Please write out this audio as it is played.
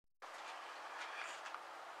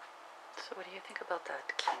So what do you think about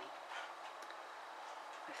that, Kenny?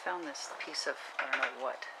 I found this piece of, I don't know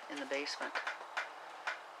what, in the basement.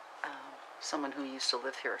 Someone who used to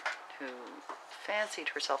live here, who fancied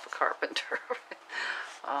herself a carpenter. What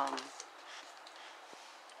are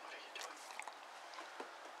you doing?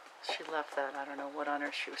 She left that. I don't know what on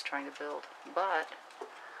earth she was trying to build. But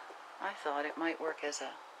I thought it might work as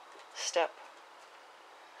a step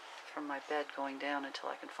from my bed going down until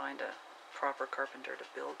I can find a proper carpenter to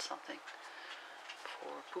build something for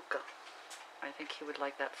Puka. I think he would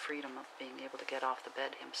like that freedom of being able to get off the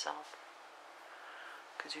bed himself,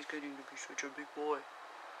 because he's getting to be such a big boy.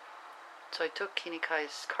 So I took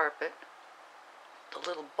Kinikai's carpet, the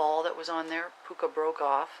little ball that was on there, Puka broke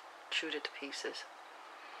off, chewed it to pieces.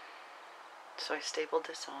 So I stapled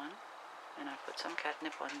this on, and I put some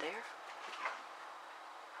catnip on there.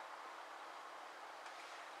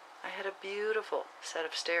 I had a beautiful set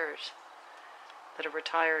of stairs that a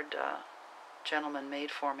retired gentleman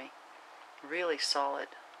made for me. Really solid,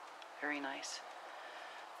 very nice.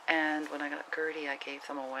 And when I got Gertie, I gave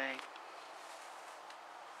them away.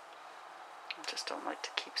 I just don't like to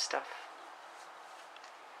keep stuff.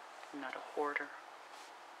 I'm not a hoarder.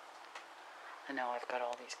 And now I've got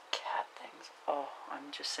all these cat things. Oh,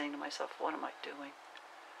 I'm just saying to myself, what am I doing?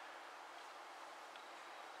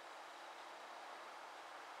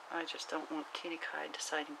 I just don't want Kinikai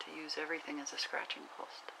deciding to use everything as a scratching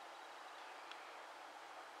post.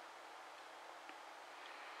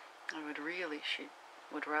 She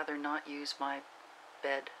would rather not use my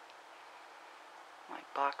bed, my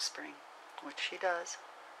box spring, which she does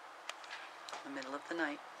in the middle of the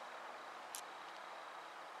night.